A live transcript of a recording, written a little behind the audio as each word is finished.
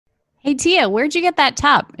Hey Tia, where'd you get that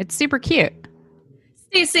top? It's super cute.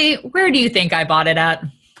 Stacy, where do you think I bought it at?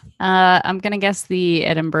 I'm gonna guess the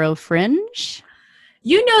Edinburgh Fringe.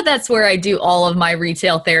 You know that's where I do all of my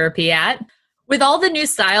retail therapy at. With all the new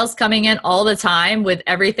styles coming in all the time, with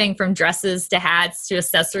everything from dresses to hats to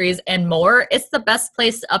accessories and more, it's the best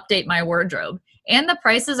place to update my wardrobe. And the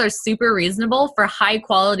prices are super reasonable for high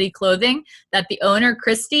quality clothing that the owner,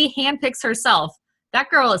 Christy, handpicks herself. That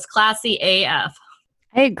girl is classy AF.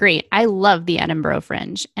 I agree. I love the Edinburgh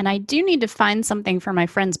Fringe, and I do need to find something for my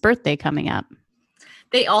friend's birthday coming up.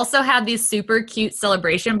 They also have these super cute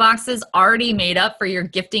celebration boxes already made up for your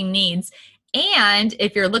gifting needs. And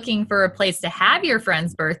if you're looking for a place to have your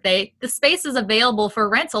friend's birthday, the space is available for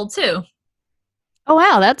rental too. Oh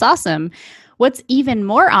wow, that's awesome. What's even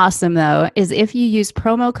more awesome though is if you use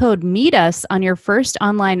promo code MEETUS on your first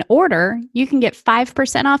online order, you can get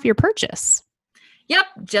 5% off your purchase. Yep,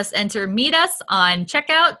 just enter Meet Us on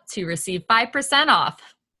checkout to receive 5% off.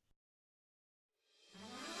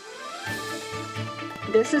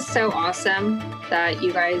 This is so awesome that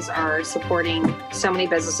you guys are supporting so many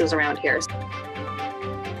businesses around here.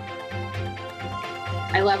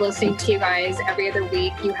 I love listening to you guys. Every other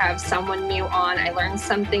week, you have someone new on. I learn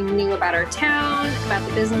something new about our town, about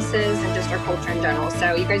the businesses, and just our culture in general.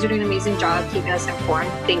 So you guys are doing an amazing job keeping us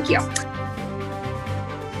informed. Thank you.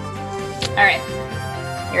 All right,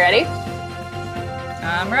 you ready?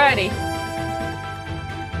 I'm ready.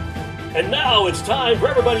 And now it's time for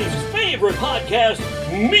everybody's favorite podcast,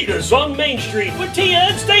 Meet Us on Main Street with Tia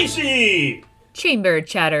and Stacy. Chamber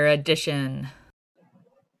Chatter Edition.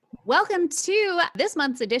 Welcome to this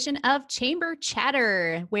month's edition of Chamber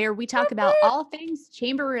Chatter, where we talk about all things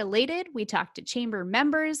chamber related. We talk to chamber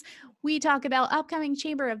members. We talk about upcoming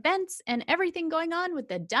chamber events and everything going on with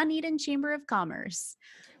the Dunedin Chamber of Commerce.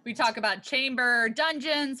 We talk about chamber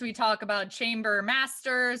dungeons. We talk about chamber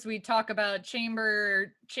masters. We talk about chambers.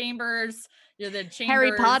 The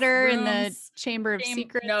Harry Potter rooms, and the Chamber of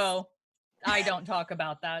Secrets. No, I don't talk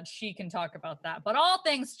about that. She can talk about that. But all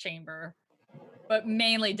things chamber, but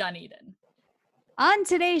mainly Dunedin. On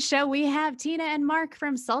today's show, we have Tina and Mark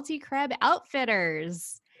from Salty Crab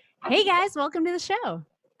Outfitters. Hey guys, welcome to the show.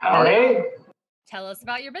 All right. Tell us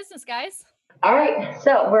about your business, guys. All right.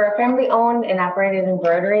 So we're a family-owned and operated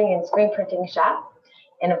embroidery and screen printing shop.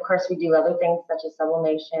 And of course, we do other things such as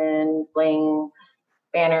sublimation, bling,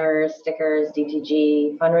 banners, stickers,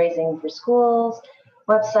 DTG, fundraising for schools,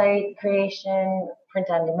 website creation,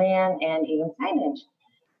 print on demand, and even signage.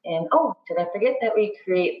 And did I forget that we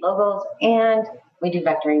create logos and we do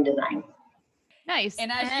vectoring design. Nice.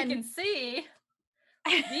 And as you can see,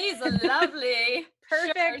 these are lovely.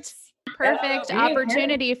 Perfect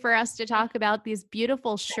opportunity for us to talk about these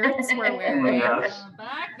beautiful shirts we're wearing.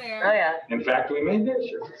 Back there. Oh, yeah. In fact, we made this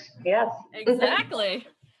shirt. Yes. Exactly.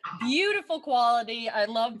 Beautiful quality. I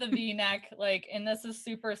love the V-neck. And this is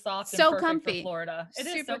super soft and So perfect comfy. for Florida. It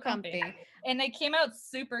is Super so comfy. And they came out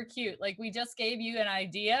super cute. We just gave you an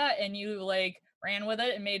idea and you ran with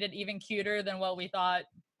it and made it even cuter than what we thought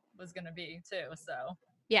was going to be too. So,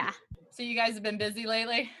 Yeah. So you guys have been busy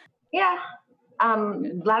lately? Yeah. A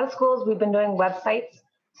lot of schools, we've been doing websites.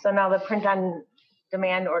 So now the print on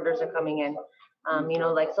demand orders are coming in.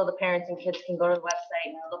 So the parents and kids can go to the website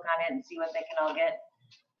and look on it and see what they can all get.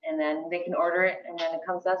 And then they can order it, and then it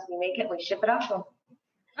comes to us, we make it, we ship it off to them.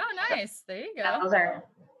 Oh, nice. There you go. Yeah,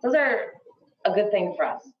 those are a good thing for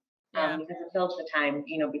us. Yeah. Because it fills the time,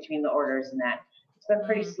 between the orders and that. It's been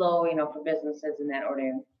pretty slow, for businesses and that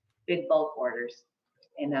ordering big bulk orders.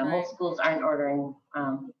 And most schools aren't ordering,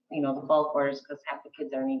 the bulk orders because half the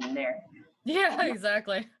kids aren't even there. Yeah,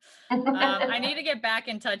 exactly. I need to get back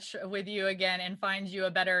in touch with you again and find you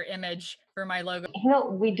a better image for my logo.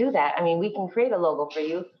 We do that. I mean, we can create a logo for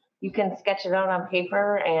you. You can sketch it out on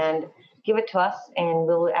paper and give it to us, and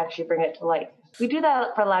we'll actually bring it to life. We do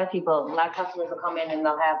that for a lot of people. A lot of customers will come in and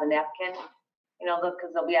they'll have a napkin,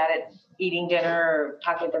 because they'll be at it eating dinner or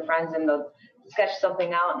talking with their friends, and they'll sketch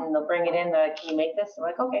something out and they'll bring it in. They're like, "Can you make this?" I'm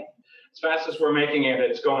like, "Okay." As fast as we're making it,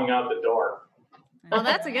 it's going out the door. Well,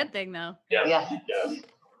 that's a good thing though. Yes.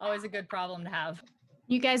 Always a good problem to have.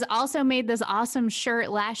 You guys also made this awesome shirt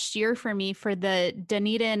last year for me for the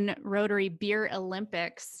Dunedin Rotary Beer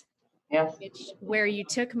Olympics. Yes. Where you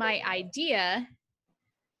took my idea,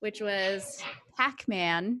 which was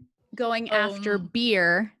Pac-Man going after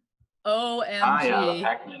beer. OMG. The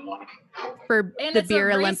Pac-Man one. For and the it's Beer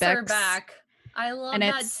a Olympics. Back. I love And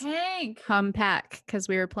that it's tank. Home Pack because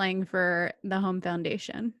we were playing for the Home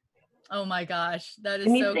Foundation. Oh my gosh, that is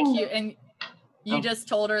And you so think- cute. And you just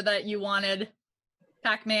told her that you wanted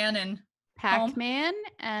Pac-Man and Pac-Man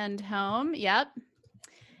and Home. Yep.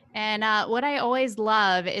 And what I always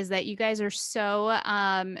love is that you guys are so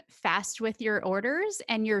fast with your orders,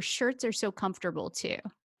 and your shirts are so comfortable too.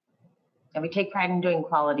 And we take pride in doing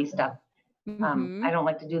quality stuff. Mhm. I don't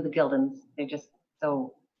like to do the Gildans. They're just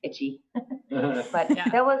so itchy. But Yeah.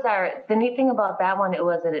 that was the neat thing about that one. It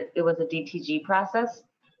was a DTG process.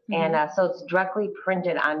 Mhm. And so it's directly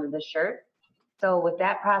printed onto the shirt. So with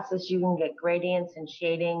that process, you can get gradients and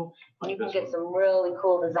shading. And you can get some really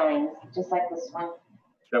cool designs, just like this one.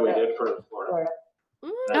 That we did for Florida.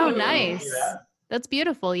 Oh, Did you nice. see that? That's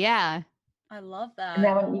beautiful. Yeah. I love And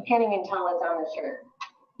that one, you can't even tell it's on the shirt.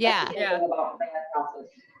 Yeah. That's the thing about that process.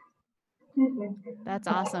 That's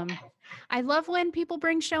awesome. I love when people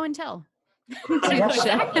bring show and tell.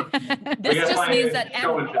 Exactly. We This gotta just find means a that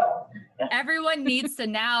show and tell. everyone needs to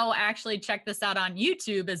now actually check this out on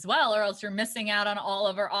YouTube as well, or else you're missing out on all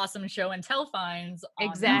of our awesome show and tell finds. on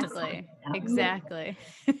Exactly. Exactly.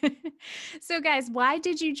 So guys, why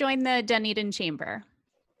did you join the Dunedin Chamber?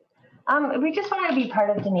 We just wanted to be part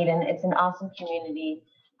of Dunedin. It's an awesome community,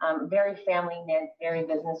 very family knit, very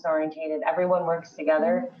business oriented. Everyone works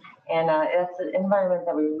together, and it's an environment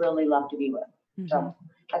that we really love to be with. So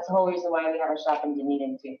that's the whole reason why we have our shop in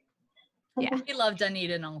Dunedin too. Yeah. We love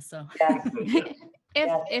Dunedin also. Yes.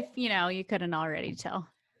 If you know, you couldn't already tell.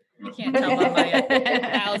 You can't tell by my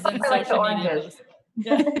 1,000 I like the social media oranges. posts.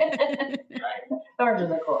 Yeah.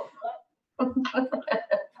 Oranges are cool. All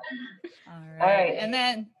All right. right. And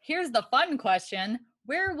then here's the fun question.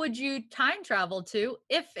 Where would you time travel to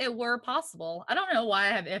if it were possible? I don't know why I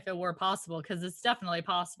have if it were possible, because it's definitely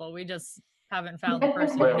possible. We just haven't found the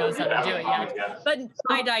person who knows how to do it yet. But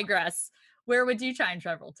I digress. Where would you time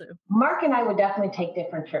travel to? Mark and I would definitely take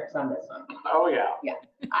different trips on this one. Oh, yeah.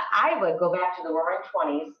 I would go back to the Roaring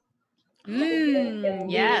 20s.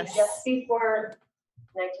 Yes. Just before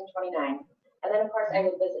 1929. And then, of course, I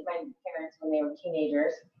would visit my parents when they were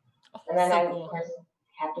teenagers. And then I, of course,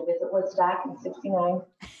 have to visit Woodstock in 69.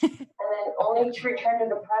 And then only to return to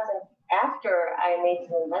the present after I made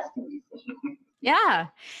some investing decisions. Yeah.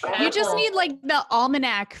 You just So- need like the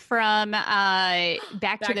almanac from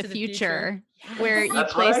Back to the Future, where you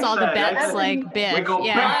That's what place I all the said. bets like Biff. We go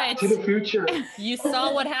Yeah. back to the future. You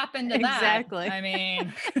saw what happened to that. Exactly. I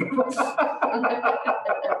mean,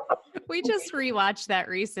 We just rewatched that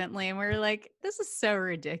recently and we were like, this is so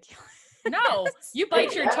ridiculous. no, you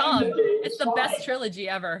bite your tongue. It's the best trilogy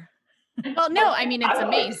ever. Well, no, I mean, it's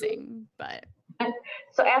amazing, but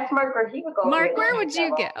So ask Mark where he would go. Mark, where would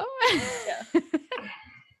you go?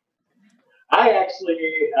 I actually,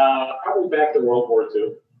 probably back to World War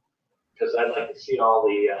II, because I'd like to see all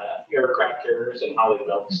the aircraft carriers and how they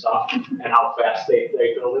build stuff and how fast they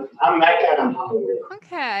build it. I'm that kind of.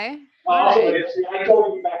 Okay. Also, I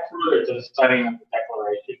go back further to the signing of the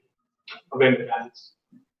Declaration of Independence.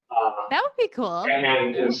 That would be cool.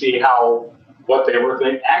 And see what they were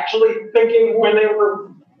actually thinking when they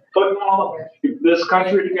were putting all this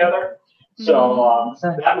country together. So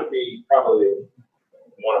that would be probably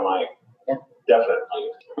one of my definitely.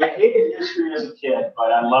 I hated history as a kid,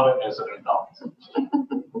 but I love it as an adult.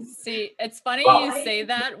 See, it's funny Well, you say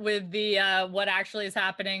that with the what actually is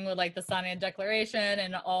happening with like the signing of the Declaration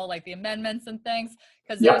and all like the amendments and things.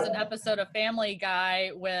 Because there's an episode of Family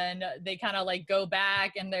Guy when they kind of like go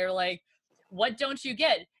back and they're like, what don't you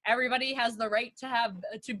get? Everybody has the right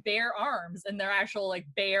to bear arms, and they're actual like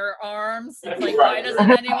bare arms. It's like, why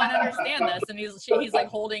doesn't anyone understand this? And he's like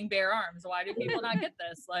holding bare arms. Why do people not get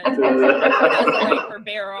this? Like, who has the right for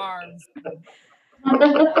bare arms?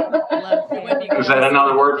 Is that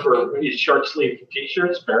another word for short sleeve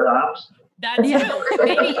t-shirts, bare arms? That's true.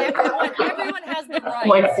 Maybe everyone has the right.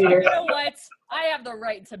 White You Peter. know what? I have the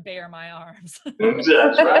right to bare my arms. That's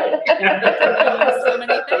right. So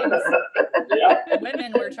many things. Yeah.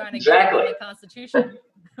 Women were trying to Exactly. get in the Constitution.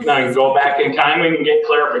 Now you can go back in time and get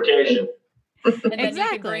clarification. And then you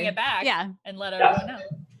Exactly. can bring it back Yeah. and let everyone know.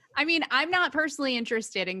 I mean, I'm not personally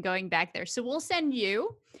interested in going back there. So we'll send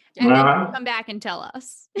you and then you come back and tell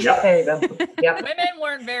us. Yep. There you go. Yep. Women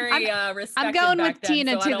weren't very respected. I'm going back with then,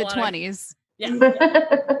 Tina so I to don't the wanna- 20s. Yeah,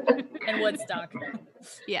 and Woodstock.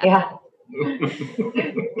 Yeah. Yeah.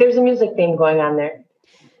 There's a music theme going on there.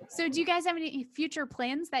 So do you guys have any future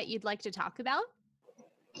plans that you'd like to talk about?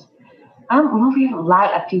 Well, we have a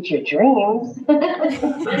lot of future dreams.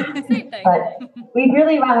 Same thing. But we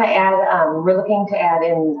really want to add, we're looking to add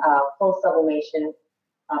in a full sublimation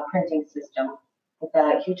printing system with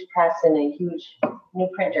a huge press and a huge new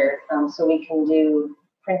printer, so we can do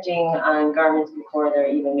printing on garments before they're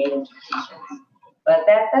even made into t-shirts. But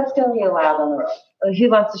that's going to be a while down the road. He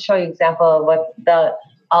wants to show you an example of what the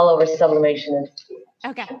all over sublimation is.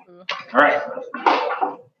 Okay. All right.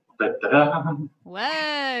 Da-da-da.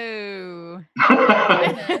 Whoa.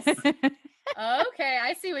 Okay,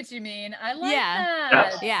 I see what you mean. I like Yeah.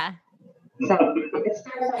 that. Yeah. So it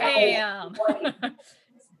starts out Damn. and then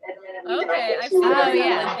we Okay, direct it I've to seen the- that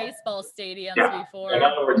yeah. at baseball stadiums Yeah. before. In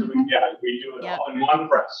other words, we do it Yep. all in one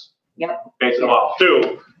press. Yep. Basically, well,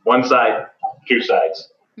 two, one side, two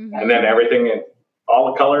sides. Mhm. And then everything in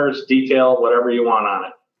all the colors, detail, whatever you want on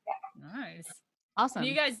it. Nice. Awesome. Do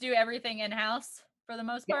you guys do everything in-house for the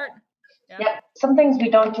most part? Yep. Some things we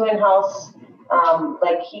don't do in-house,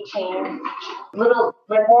 like keychains, little,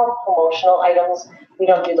 like more promotional items. We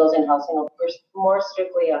don't do those in-house. We're more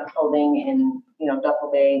strictly on clothing and,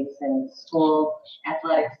 duffel bags and school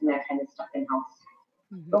athletics and that kind of stuff in-house.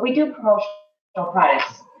 Mhm. But we do promotional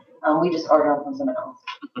products. We just order them from someone else,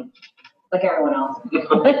 like everyone else.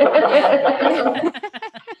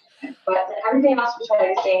 But everything else we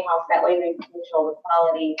try to stay in-house. That way we control the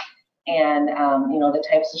quality and, the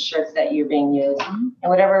types of shirts that you're being used. And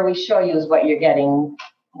whatever we show you is what you're getting.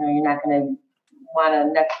 You're not going to want a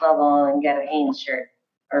next level and get a Hanes shirt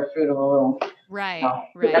or Fruit of the Loom. Right. No.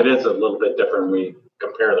 Right. It is a little bit different. We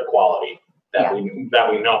compare the quality that we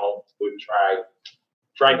know. We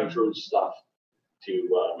tried and true stuff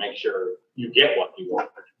to make sure you get what you want.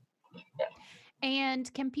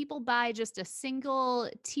 And can people buy just a single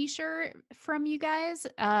t-shirt from you guys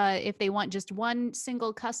if they want just one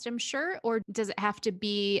single custom shirt, or does it have to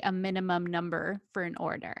be a minimum number for an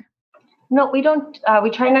order? No, we don't. We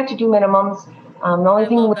try not to do minimums. The only I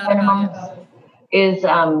thing love with that about minimums is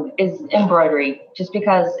embroidery, just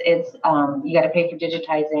because it's you got to pay for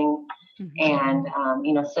digitizing and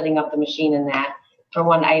setting up the machine and that. For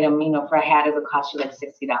one item, for a hat, it would cost you like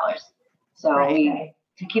 $60. So Right.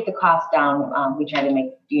 to keep the cost down, we try to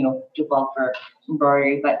make do bulk for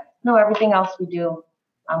embroidery. But no, everything else we do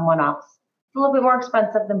one-offs. It's a little bit more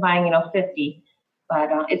expensive than buying 50, but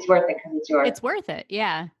it's worth it because it's yours. It's worth it.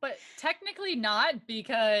 Yeah. But technically not,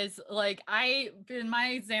 because in my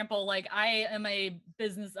example, I am a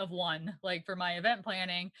business of one, for my event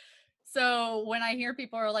planning. So when I hear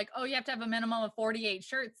people are like, oh, you have to have a minimum of 48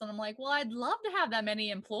 shirts. And I'm like, well, I'd love to have that many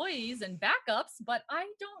employees and backups, but I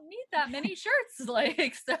don't need that many shirts.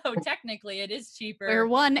 So technically it is cheaper. We're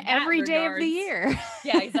one in that every day of the regards. year.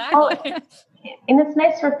 Yeah, exactly. And it's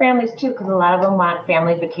nice for families too, because a lot of them want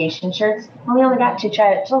family vacation shirts. And we only got 2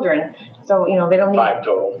 children, so they don't need 5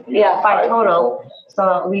 total. Yeah, 5 total.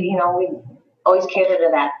 So we always cater to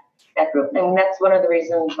that group. I mean, that's one of the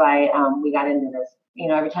reasons why we got into this.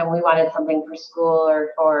 Every time we wanted something for school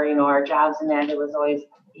or for our jobs and that, it was always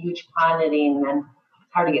a huge quantity, and then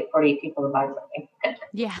it's hard to get 48 people to buy something.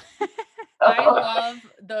 Yeah. I love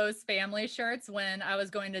those family shirts. When I was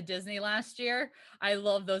going to Disney last year, I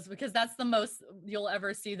love those because that's the most you'll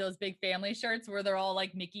ever see, those big family shirts where they're all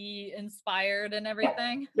like Mickey inspired and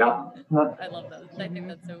everything. Yeah. I love those. I think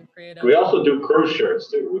that's so creative. We also do cruise shirts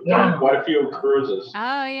too. We've done quite a few cruises.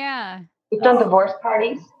 Oh, yeah. We've done divorce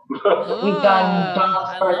parties. We've done dog's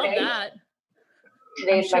I love birthdays. that. I'm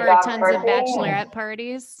Today's my sure dog's tons birthday. of bachelorette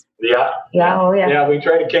parties. Yeah. Yeah, oh yeah. Yeah, we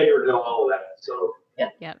try to cater to all of that. So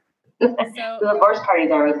So The divorce parties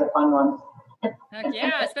are always the fun ones. heck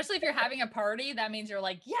yeah, especially if you're having a party, that means you're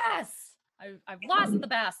like, yes, I've lost the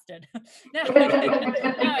bastard. now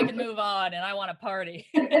I can move on, and I want to party.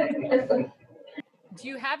 Do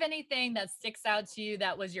you have anything that sticks out to you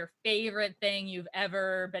that was your favorite thing you've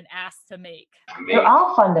ever been asked to make? They're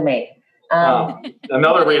all fun to make.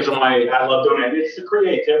 Another reason why I love doing it is the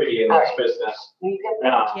creativity in this business. You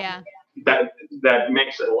can Yeah. That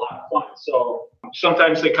makes it a lot of fun. So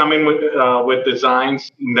sometimes they come in with designs,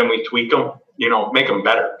 and then we tweak them, make them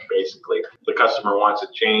better. Basically, the customer wants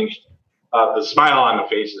it changed. The smile on the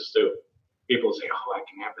faces too. People say, "Oh, I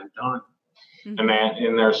can have that done,"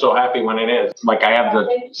 and they're so happy when it is. Like I have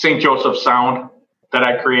the St. Joseph Sound that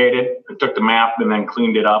I created. I took the map and then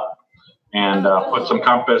cleaned it up and put some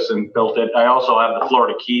compass and built it. I also have the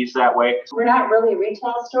Florida Keys that way. We're not really a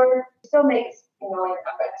retail store. We still make, like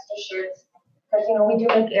extra shirts, because, we do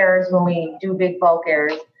make errors when we do big bulk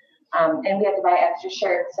errors, and we have to buy extra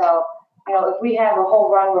shirts. So, if we have a whole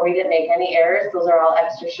run where we didn't make any errors, those are all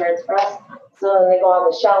extra shirts for us. So then they go on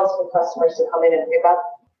the shelves for customers to come in and pick up.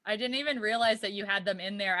 I didn't even realize that you had them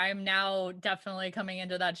in there. I am now definitely coming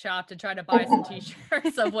into that shop to try to buy some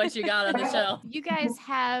t-shirts of what you got on the shelf. You guys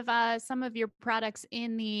have some of your products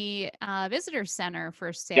in the visitor center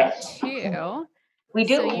for sale Yes. too. We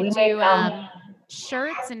do. So you we do make,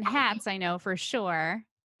 shirts and hats, I know for sure.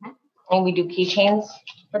 and we do keychains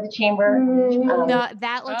for the chamber.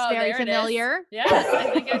 That looks Oh, very there it is. familiar. Yes, I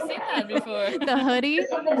think I've seen that before. The hoodie.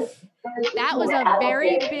 That was a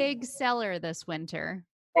very big seller this winter.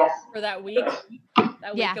 Yes. For that week.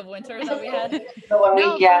 That Yeah. week of winter that we had. The one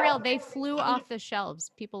No, week, yeah. for real, they flew off the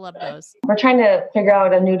shelves. People love those. We're trying to figure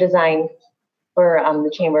out a new design for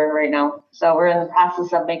the chamber right now. So we're in the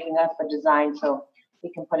process of making up a design so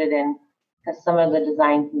we can put it in, because some of the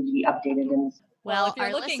designs need to be updated in this. Well, if you're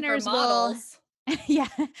our looking for listeners models, yeah,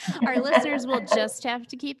 our listeners will just have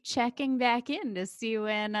to keep checking back in to see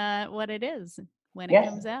when what it is when it Yes.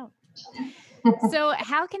 comes out. So,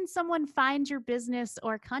 how can someone find your business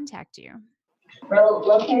or contact you? We're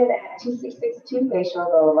located at 2662 Bayshore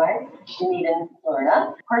Boulevard, Dunedin,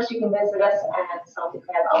 Florida. Of course, you can visit us at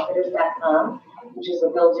saltycraboutfitters.com, which is a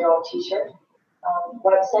build your own t-shirt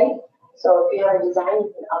website. So if you have a design,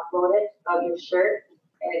 you can upload it of your shirt,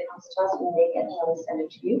 and it comes to us, we make it, and then we send it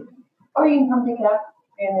to you. Or you can come pick it up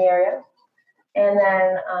in the area. And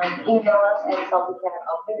then email us at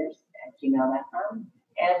saltycraboutfitters@gmail.com.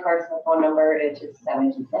 And of course, the phone number is just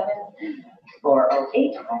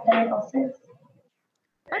 727-408-5906.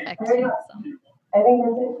 Perfect. There you go. I think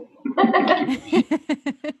that's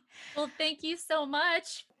it. well, thank you so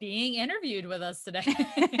much for being interviewed with us today.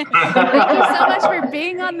 Thank you so much for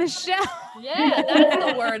being on the show. Yeah, that's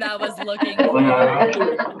the word I was looking for.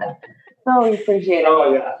 Oh, we appreciate it.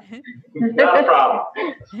 Oh, yeah. Not a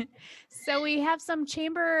problem. So we have some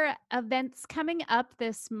chamber events coming up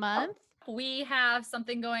this month. We have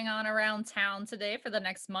something going on around town today for the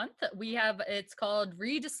next month. It's called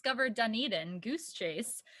Rediscover Dunedin Goose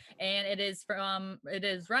Chase, and it is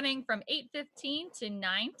running from 8:15 to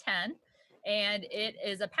 9:10. And it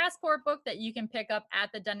is a passport book that you can pick up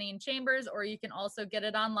at the Dunedin Chambers, or you can also get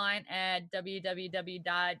it online at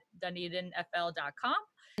www.dunedinfl.com.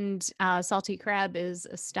 And Salty Crab is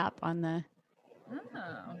a stop on the.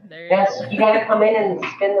 Oh, there you Yes, go. you gotta come in and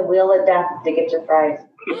spin the wheel of death to get your prize.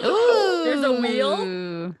 Ooh, There's a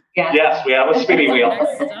wheel? Yeah. Yes, we have a spinning wheel.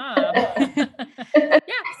 Next up.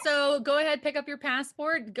 Yeah, so go ahead, pick up your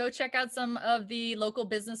passport, go check out some of the local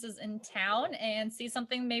businesses in town and see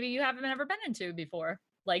something maybe you haven't ever been into before,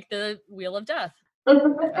 like the Wheel of Death.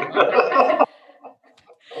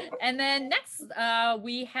 And then next,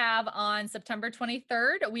 we have on September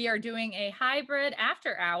 23rd, we are doing a hybrid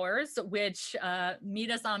after hours, which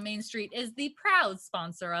Meet Us on Main Street is the proud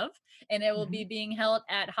sponsor of, and it will be being held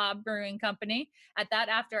at Hob Brewing Company. At that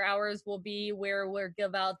after hours will be where we'll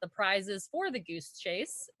give out the prizes for the Goose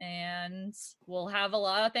Chase, and we'll have a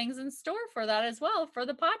lot of things in store for that as well for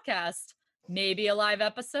the podcast. Maybe a live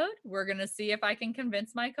episode. We're going to see if I can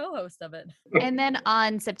convince my co-host of it. And then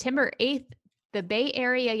on September 8th, the Bay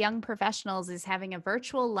Area Young Professionals is having a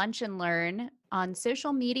virtual lunch and learn on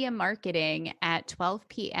social media marketing at 12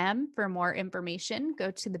 p.m. For more information,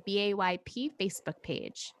 go to the BAYP Facebook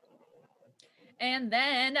page. And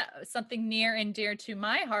then something near and dear to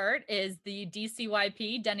my heart is the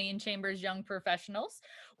DCYP, Dunedin Chambers Young Professionals.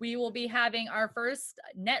 We will be having our first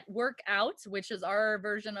network out, which is our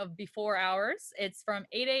version of before hours. It's from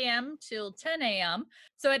 8 a.m. till 10 a.m.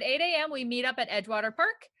 So at 8 a.m., we meet up at Edgewater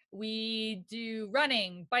Park. We do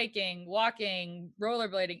running, biking, walking,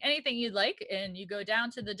 rollerblading, anything you'd like. And you go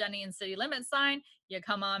down to the Dunedin City Limit sign, you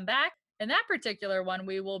come on back. In that particular one,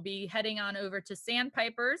 we will be heading on over to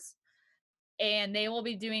Sandpipers, and they will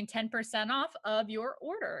be doing 10% off of your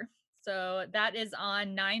order. So that is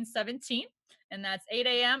on 9/17, and that's 8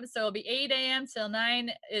 a.m. So it'll be 8 a.m. till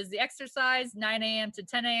 9 is the exercise, 9 a.m. to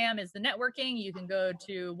 10 a.m. is the networking. You can go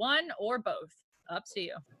to one or both, up to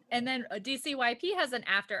you. And then DCYP has an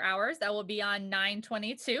after hours that will be on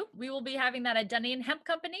 9/22. We will be having that at Dunedin Hemp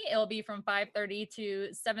Company. It will be from 5:30 to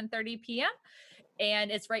 7:30 p.m.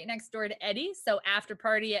 And it's right next door to Eddie's. So after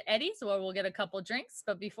party at Eddie's, where we'll get a couple drinks.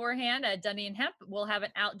 But beforehand at Dunedin Hemp, we'll have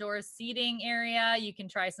an outdoor seating area. You can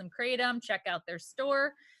try some Kratom, check out their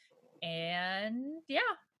store. And yeah,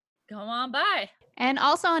 come on by. And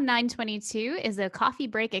also on 9/22 is a Coffee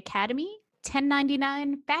Break Academy,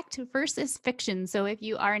 $10.99 fact versus fiction. So if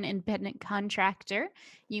you are an independent contractor,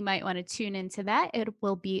 you might want to tune into that. It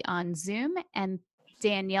will be on Zoom, and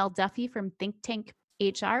Danielle Duffy from Think Tank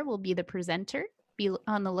HR will be the presenter. Be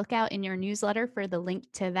on the lookout in your newsletter for the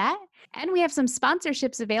link to that. And we have some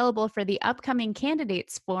sponsorships available for the upcoming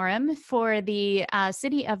Candidates Forum for the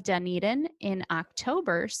City of Dunedin in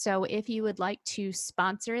October. So if you would like to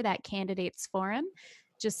sponsor that Candidates Forum,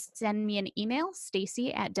 just send me an email,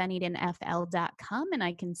 stacy@dunedinfl.com, and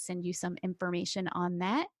I can send you some information on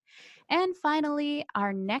that. And finally,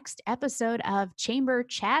 our next episode of Chamber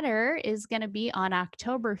Chatter is going to be on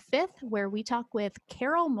October 5th, where we talk with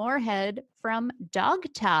Carol Moorhead from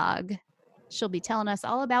Dog Tog. She'll be telling us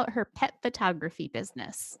all about her pet photography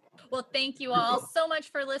business. Well, thank you all so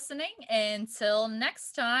much for listening. Until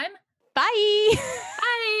next time. Bye.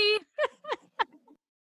 Bye.